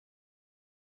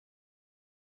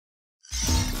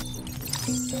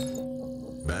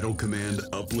Battle Command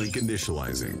uplink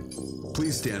initializing.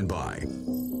 Please stand by.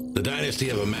 The Dynasty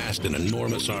have amassed an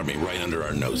enormous army right under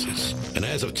our noses. And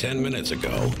as of 10 minutes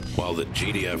ago, while the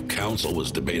GDF Council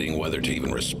was debating whether to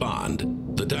even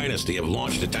respond, the Dynasty have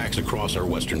launched attacks across our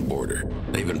western border.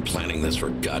 They've been planning this for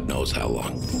God knows how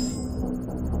long.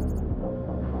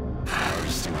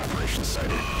 Harvesting operation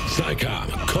sighted. SciComm,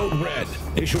 Code Red.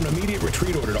 Issue an immediate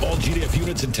retreat order to all GDF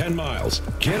units in 10 miles.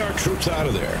 Get our troops out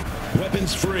of there.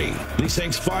 Weapons free. These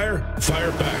things fire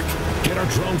back. Get our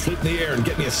drone fleet in the air and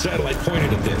get me a satellite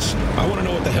pointed at this. I want to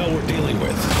know what the hell we're dealing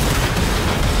with.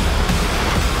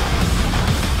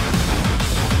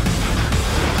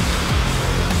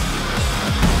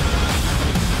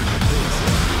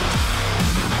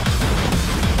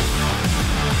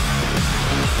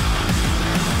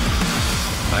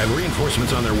 I have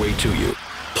reinforcements on their way to you.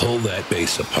 Pull that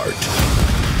base apart.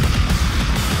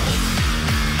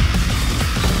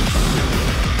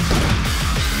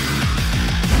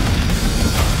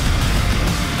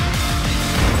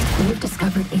 We've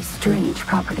discovered a strange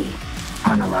property.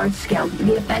 On a large scale,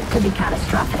 the effect could be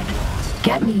catastrophic.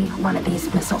 Get me one of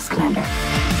these missiles, Commander.